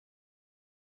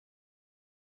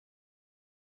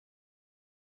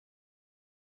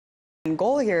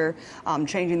goal here,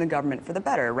 changing the government for the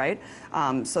better, right?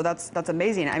 So that's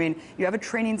amazing. I mean, you have a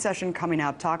training session coming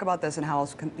up. Talk about this and how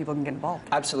else people can get involved.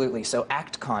 Absolutely. So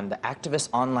ActCon, the Activist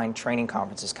Online Training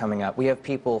Conference, is coming up. We have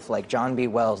people like John B.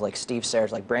 Wells, like Steve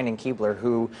Sayers, like Brandon Keebler,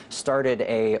 who started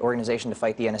a organization to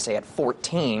fight the NSA at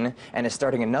 14 and is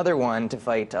starting another one to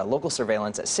fight local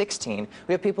surveillance at 16.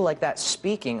 We have people like that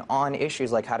speaking on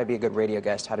issues like how to be a good radio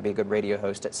guest, how to be a good radio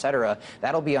host, etc.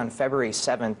 That'll be on February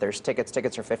 7th. There's tickets.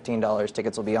 Tickets are $15.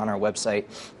 Tickets will be on our website.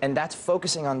 And that's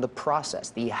focusing on the process,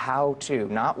 the how-to,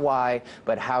 not why,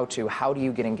 but how-to. How do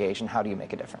you get engaged and how do you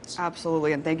make a difference?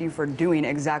 Absolutely, and thank you for doing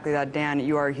exactly that, Dan.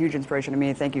 You are a huge inspiration to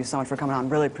me. Thank you so much for coming on.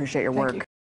 Really appreciate your work. Thank you.